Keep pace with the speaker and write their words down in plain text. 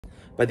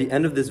By the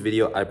end of this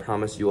video, I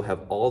promise you'll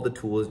have all the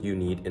tools you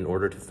need in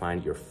order to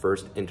find your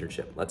first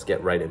internship. Let's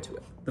get right into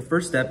it. The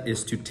first step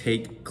is to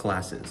take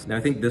classes. Now,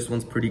 I think this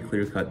one's pretty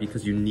clear-cut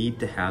because you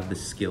need to have the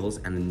skills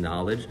and the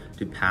knowledge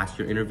to pass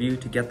your interview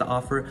to get the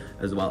offer,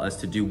 as well as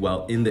to do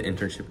well in the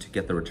internship to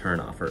get the return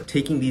offer.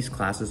 Taking these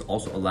classes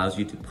also allows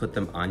you to put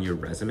them on your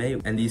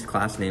resume, and these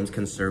class names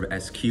can serve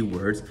as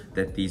keywords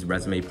that these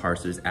resume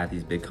parsers at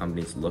these big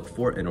companies look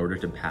for in order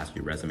to pass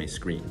your resume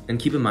screen. And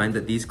keep in mind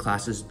that these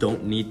classes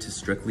don't need to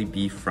strictly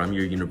be from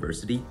your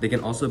university. They can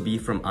also be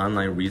from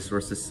online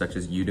resources such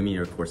as Udemy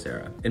or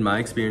Coursera. In my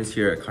experience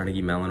here at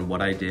Carnegie Mellon,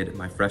 what I did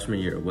my freshman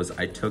year was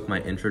I took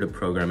my Intro to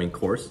Programming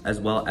course,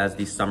 as well as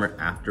the summer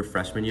after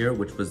freshman year,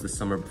 which was the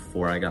summer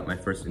before I got my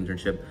first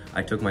internship.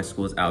 I took my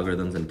school's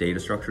Algorithms and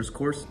Data Structures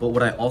course. But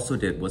what I also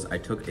did was I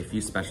took a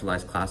few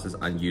specialized classes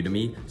on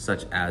Udemy,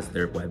 such as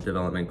their web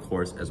development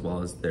course, as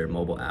well as their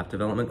mobile app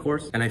development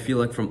course. And I feel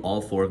like from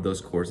all four of those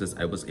courses,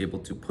 I was able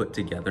to put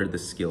together the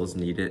skills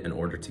needed in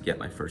order to get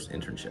my first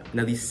internship.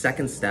 Now, the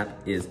second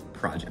step is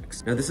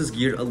projects. Now, this is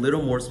geared a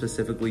little more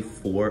specifically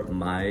for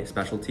my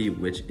specialty,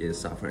 which is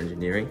software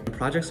engineering. And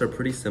projects are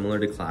pretty similar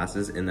to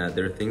classes in that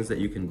there are things that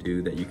you can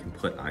do that you can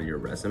put on your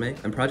resume.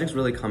 And projects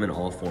really come in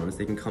all forms.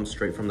 They can come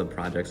straight from the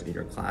projects in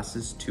your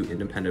classes to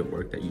independent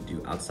work that you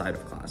do outside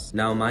of class.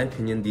 Now, in my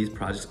opinion, these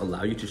projects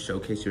allow you to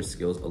showcase your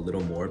skills a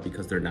little more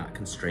because they're not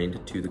constrained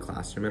to the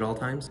classroom at all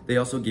times. They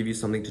also give you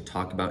something to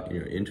talk about in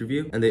your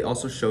interview, and they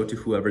also show to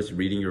whoever's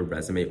reading your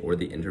resume or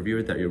the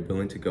interviewer that you're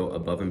willing to go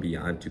above and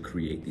beyond to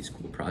create these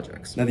cool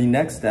projects. Now, the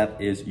next step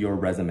is your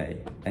resume,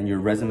 and your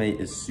resume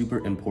is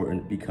super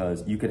important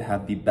because you could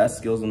have the best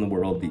skills in the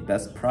world, the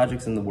best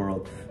projects in the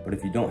world, but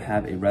if you don't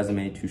have a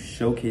resume to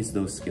showcase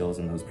those skills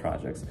and those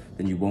projects,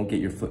 then you won't get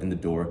your foot in the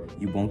door.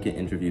 You won't get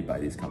interviewed by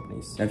these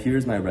companies. Now,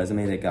 here's my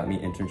resume that got me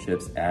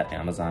internships at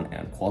Amazon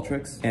and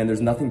Qualtrics, and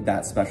there's nothing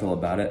that special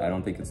about it. I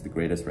don't think it's the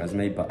greatest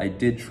resume, but I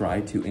did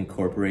try to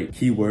incorporate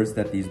keywords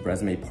that these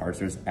resume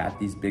parsers at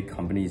these big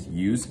companies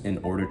use in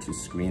order to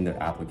screen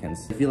their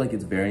applicants. I feel like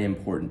it's very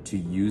important to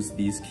use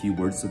these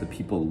keywords so the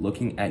people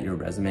looking at your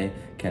resume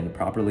can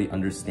properly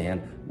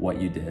understand what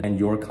you did and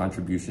your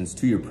contributions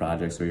to your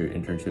projects or your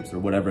internships or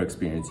whatever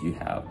experience you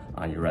have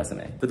on your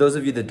resume. For those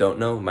of you that don't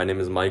know, my name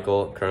is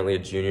Michael, currently a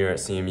junior at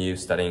CMU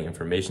studying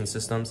information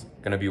systems.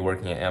 Gonna be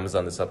working at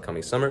Amazon this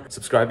upcoming summer.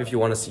 Subscribe if you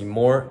wanna see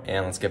more,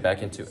 and let's get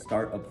back into it.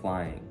 Start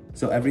applying.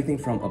 So everything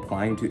from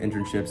applying to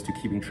internships to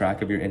keeping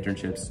track of your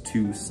internships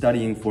to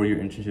studying for your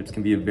internships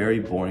can be a very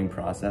boring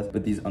process,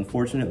 but these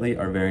unfortunately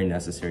are very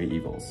necessary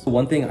evils. So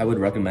one thing I would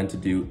recommend to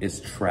do is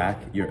track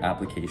your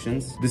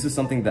applications. This is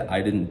something that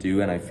I didn't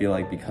do, and I feel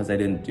like because I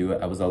didn't do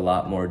it, I was a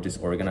lot more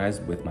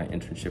disorganized with my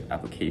internship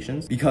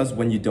applications. Because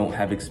when you don't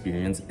have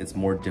experience, it's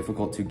more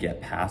difficult to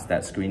get past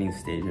that screening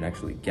stage and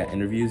actually get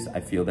interviews. I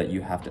feel that you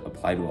have to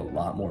apply to a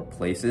lot more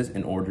places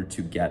in order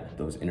to get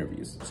those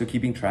interviews. So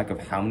keeping track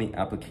of how many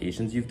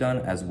applications you've done,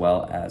 as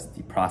well as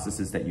the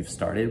processes that you've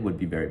started, would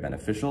be very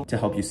beneficial to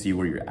help you see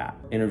where you're at.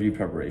 Interview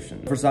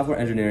preparation. For software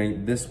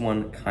engineering, this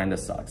one kind of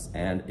sucks,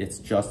 and it's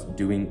just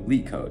doing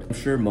LeetCode. I'm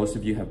sure most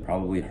of you have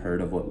probably heard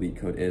of what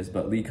LeetCode is,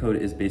 but LeetCode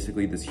is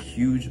basically this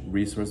huge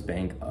resource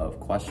bank of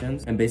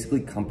questions, and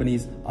basically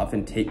companies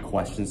often take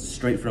questions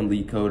straight from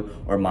LeetCode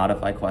or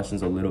modify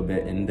questions a little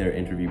bit in their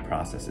interview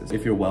processes.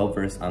 If you're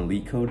well-versed on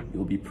LeetCode,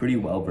 you'll be pretty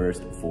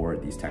well-versed for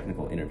these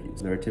technical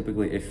interviews. There are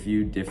typically a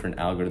few different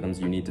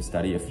algorithms you need to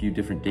study, a few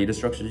different data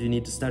structures you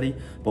need to study,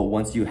 but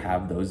once you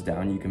have those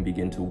down, you can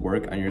begin to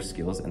work on your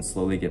skills and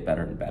slowly get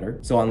better and better.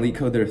 So on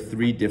LeetCode, there are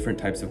three different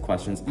types of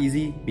questions: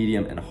 easy,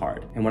 medium, and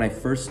hard. And when I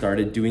first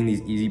started, doing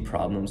these easy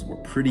problems were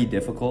pretty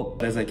difficult,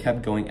 but as I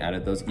kept going at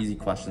it, those easy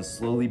questions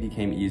slowly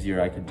became easier.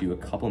 I could do a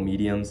couple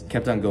mediums,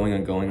 kept on going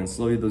and going, and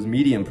slowly those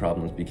medium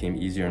problems became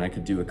easier, and I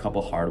could do a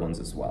couple hard ones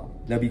as well.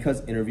 Now,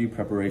 because interview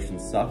preparation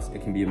sucks,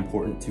 it can be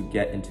important to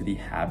get into the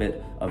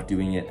habit of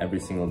doing it every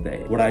single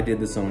day. What I did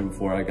this summer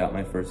before I got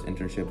my first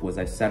internship was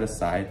I set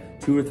aside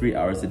 2 or 3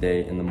 hours a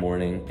day in the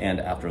morning and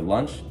after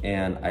lunch,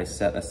 and I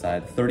set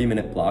aside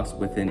 30-minute blocks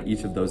within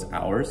each of those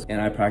hours, and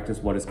I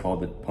practiced what is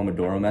called the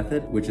Pomodoro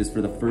method, which is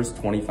for the first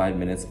 25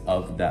 minutes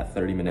of that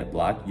 30-minute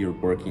block, you're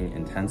working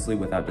intensely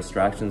without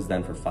distractions.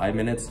 Then for 5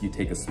 minutes, you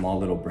take a small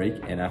little break,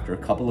 and after a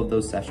couple of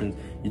those sessions,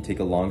 you take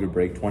a longer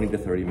break, 20 to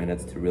 30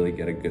 minutes, to really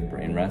get a good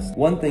brain rest.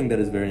 One thing that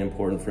is very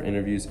important for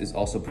interviews is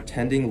also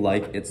pretending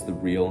like it's the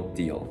real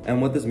deal.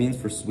 And what this means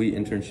for sweet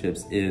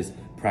internships is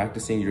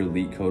practicing your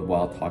LeetCode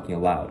while talking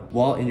aloud.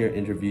 While in your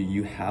interview,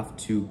 you have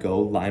to go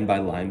line by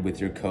line with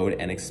your code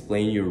and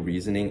explain your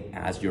reasoning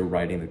as you're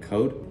writing the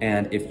code.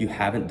 And if you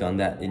haven't done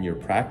that in your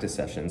practice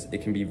sessions,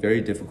 it can be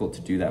very difficult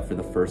to do that for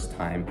the first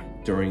time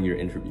during your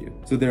interview.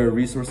 So there are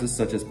resources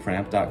such as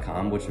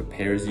Pramp.com, which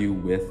pairs you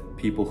with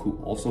people who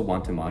also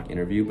want to mock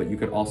interview, but you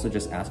could also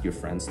just ask your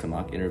friends to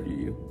mock interview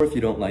you. Or if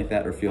you don't like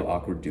that or feel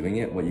awkward doing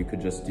it, what you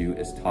could just do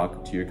is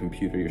talk to your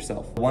computer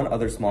yourself. One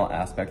other small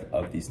aspect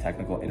of these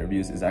technical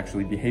interviews is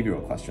actually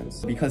behavioral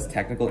questions. Because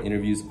technical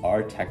interviews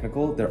are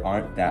technical, there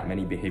aren't that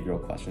many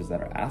behavioral questions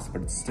that are asked,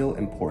 but it's still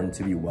important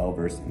to be well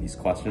versed in these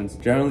questions.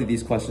 Generally,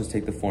 these questions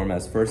take the form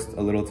as first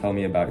a little tell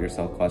me about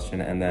yourself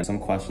question, and then some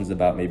questions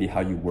about maybe how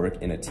you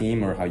work in a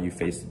team or how you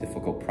face a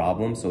difficult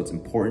problem. So it's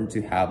important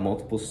to have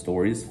multiple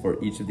stories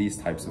for each of these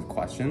types of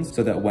questions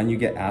so that when you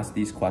get asked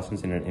these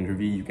questions in an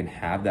interview, you can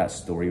have that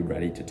story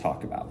ready to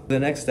talk about. The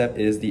next step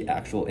is the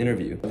actual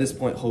interview. At this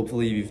point,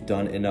 hopefully you've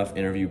done enough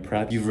interview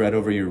prep. You've read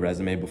over your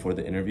resume before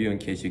the interview in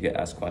case you get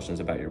asked questions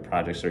about your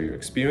projects or your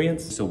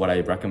experience. So what I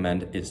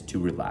recommend is to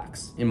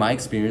relax. In my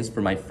experience,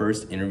 for my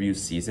first interview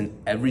season,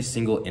 every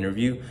single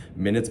interview,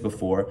 minutes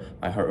before,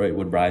 my heart rate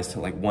would rise to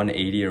like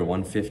 180 or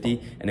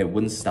 150, and it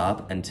wouldn't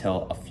stop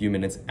until a few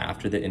minutes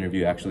after the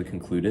interview actually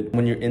concluded.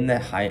 When you're in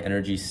that high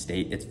energy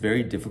state, it's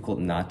very difficult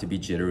not to be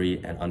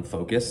jittery and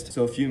unfocused.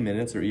 So a few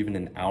minutes or even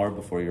an hour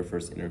before your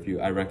first interview,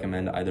 I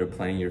recommend either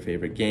playing your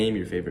favorite game,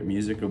 your favorite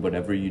music, or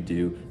whatever you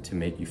do to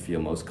make you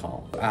feel most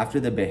calm. After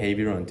the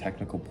behavioral and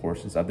technical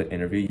portions of the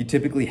interview, you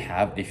typically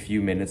have a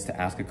few minutes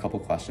to ask a couple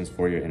questions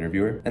for your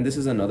interviewer. And this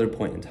is another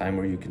point in time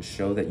where you can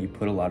show that you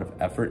put a lot of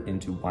effort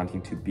into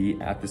wanting to be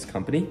at this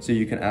company. So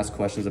you can ask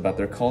questions about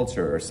their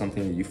culture or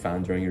something that you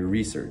found during your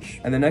research.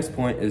 And the next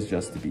point is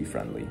just to be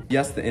friendly.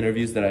 Yes, the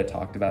interviews that I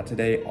talked about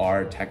today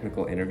are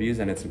technical interviews,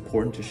 and it's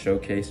important to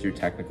showcase your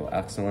technical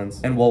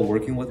excellence. And while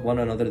working with one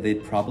another,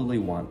 they'd probably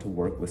want to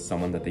work with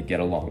someone that they get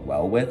along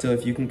well with. So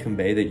if you can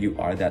convey that you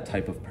are that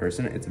type of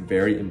person, it's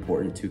very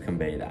important to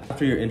convey that.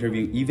 After your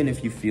interview, even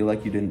if you feel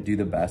like you didn't do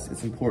the best,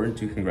 it's important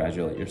to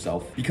congratulate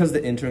yourself. Because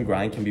the intern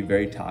grind can be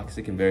very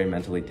toxic and very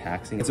mentally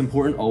taxing, it's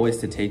important always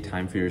to take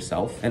time for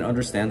yourself and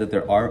understand that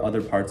there are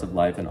other parts of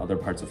life and other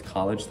parts of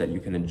college that you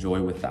can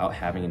enjoy without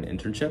having an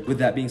internship. With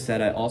that being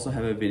said, I also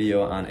have a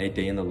video on a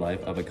day in the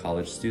life of a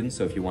college student.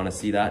 So if you want to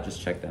see that,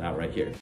 just check that out right here.